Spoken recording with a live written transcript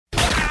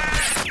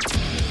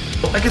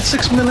I get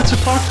 6 minutes of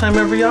talk time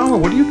every hour.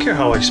 What do you care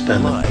how I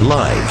spend it?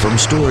 Live from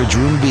Storage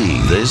Room B,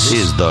 this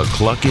is the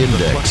Cluck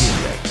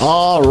Index.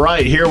 All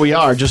right, here we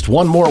are. Just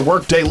one more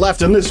workday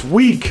left in this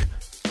week.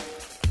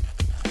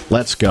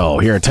 Let's go.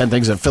 Here are 10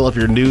 things that fill up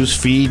your news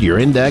feed, your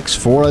index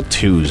for a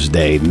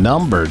Tuesday.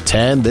 Number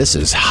 10, this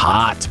is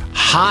hot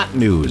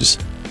news.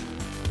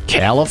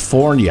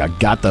 California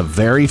got the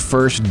very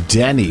first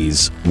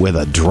Denny's with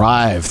a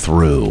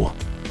drive-thru.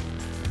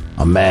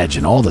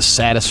 Imagine all the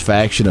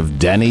satisfaction of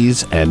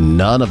Denny's and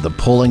none of the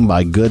pulling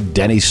my good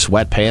Denny's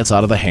sweatpants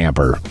out of the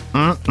hamper.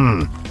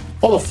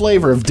 All the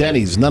flavor of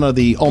Denny's, none of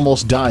the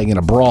almost dying in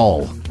a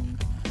brawl.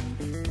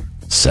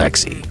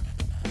 Sexy.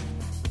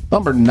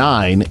 Number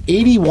 9,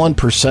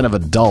 81% of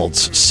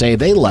adults say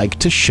they like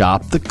to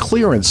shop the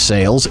clearance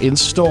sales in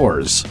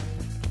stores.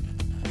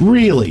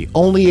 Really,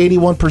 only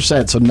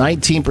 81%, so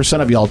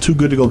 19% of y'all too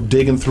good to go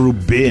digging through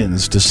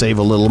bins to save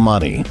a little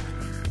money.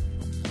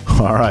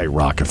 All right,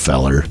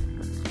 Rockefeller.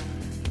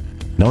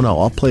 No,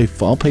 I'll pay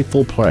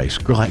full price,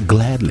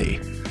 gladly.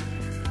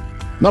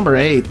 Number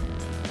 8,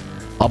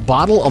 a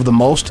bottle of the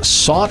most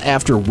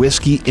sought-after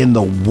whiskey in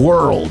the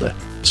world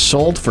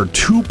sold for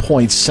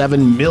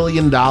 $2.7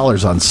 million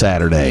on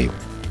Saturday.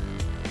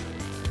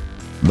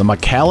 The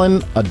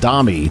Macallan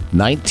Adami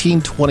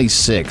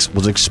 1926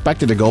 was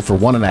expected to go for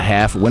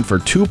 1.5, went for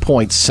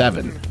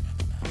 2.7.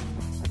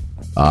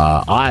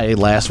 I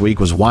last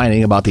week was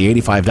whining about the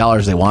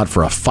 $85 they want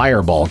for a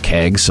Fireball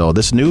keg, so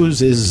this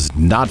news is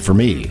not for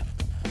me.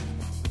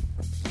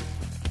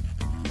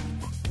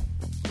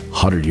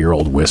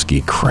 100-year-old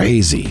whiskey,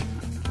 crazy.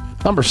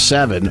 Number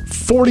 7,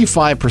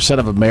 45%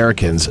 of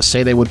Americans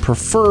say they would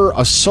prefer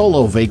a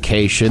solo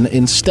vacation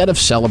instead of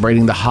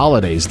celebrating the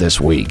holidays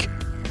this week.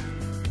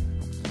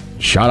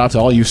 Shout out to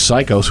all you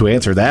psychos who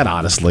answer that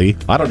honestly.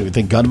 I don't even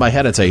think gun to my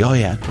head I'd say, oh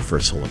yeah, I prefer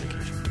a solo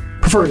vacation.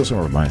 Prefer to go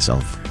somewhere with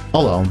myself.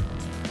 Alone.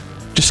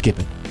 Just skip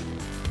it.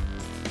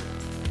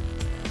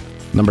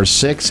 Number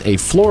 6, a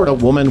Florida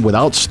woman with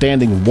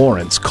outstanding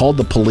warrants called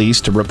the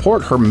police to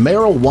report her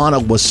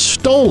marijuana was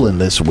stolen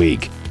this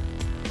week.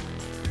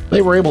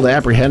 They were able to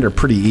apprehend her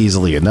pretty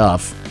easily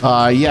enough.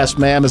 Yes,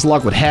 ma'am, as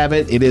luck would have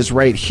it, it is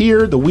right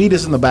here. The weed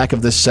is in the back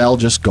of this cell.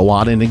 Just go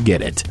on in and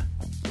get it.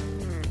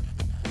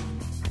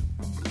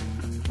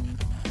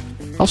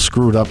 How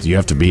screwed up do you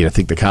have to be to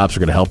think the cops are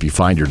going to help you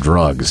find your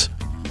drugs?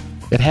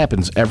 It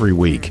happens every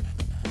week.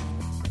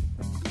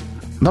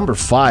 Number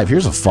 5,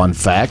 here's a fun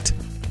fact.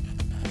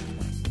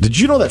 Did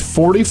you know that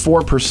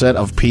 44%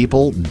 of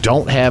people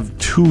don't have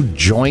 2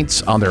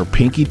 joints on their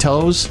pinky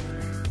toes?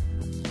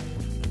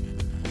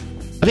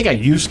 I think I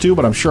used to,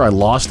 but I'm sure I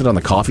lost it on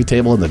the coffee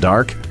table in the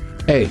dark.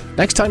 Hey,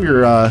 next time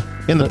you're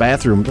in the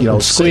bathroom, I'm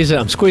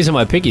squeezing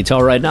my pinky toe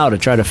right now to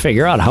try to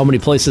figure out how many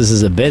places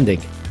is it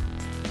bending.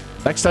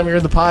 Next time you're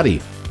in the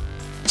potty,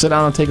 sit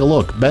down and take a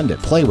look. Bend it.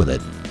 Play with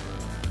it.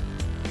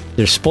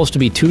 There's supposed to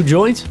be 2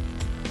 joints?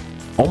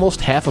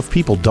 Almost half of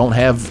people don't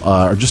have,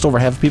 or just over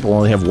half of people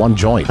only have 1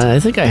 joint. I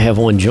think I have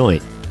 1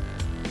 joint.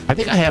 I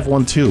think I have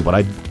 1 too,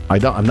 but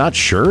I'm not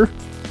sure.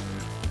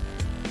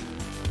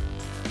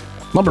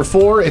 Number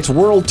 4, it's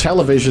World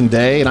Television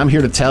Day, and I'm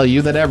here to tell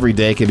you that every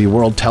day can be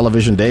World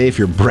Television Day if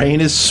your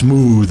brain is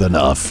smooth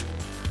enough.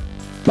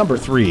 Number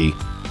 3,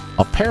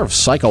 a pair of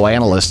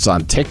psychoanalysts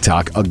on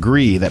TikTok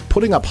agree that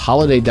putting up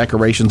holiday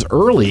decorations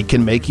early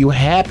can make you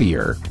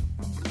happier.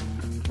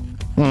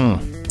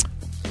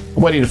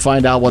 I'm waiting to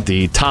find out what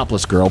the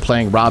topless girl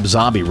playing Rob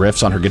Zombie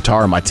riffs on her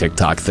guitar on my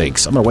TikTok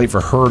thinks. I'm going to wait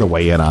for her to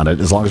weigh in on it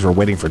as long as we're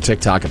waiting for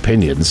TikTok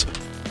opinions.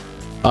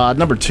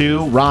 Number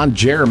 2, Ron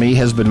Jeremy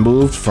has been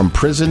moved from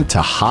prison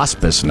to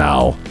hospice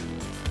now.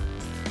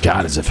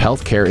 God, as if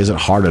healthcare isn't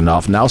hard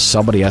enough, now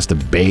somebody has to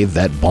bathe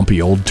that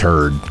bumpy old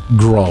turd.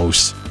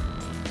 Gross.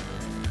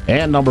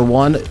 And number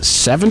 1,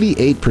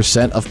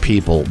 78% of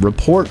people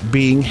report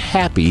being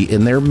happy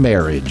in their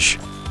marriage.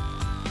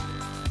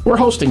 We're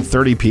hosting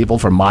 30 people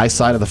from my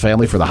side of the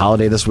family for the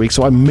holiday this week,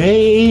 so I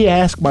may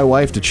ask my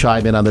wife to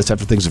chime in on this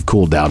after things have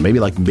cooled down,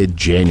 maybe like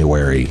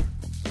mid-January.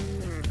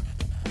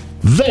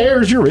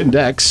 There's your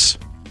index.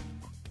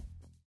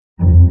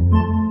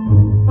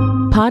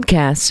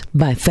 Podcasts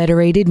by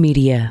Federated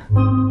Media.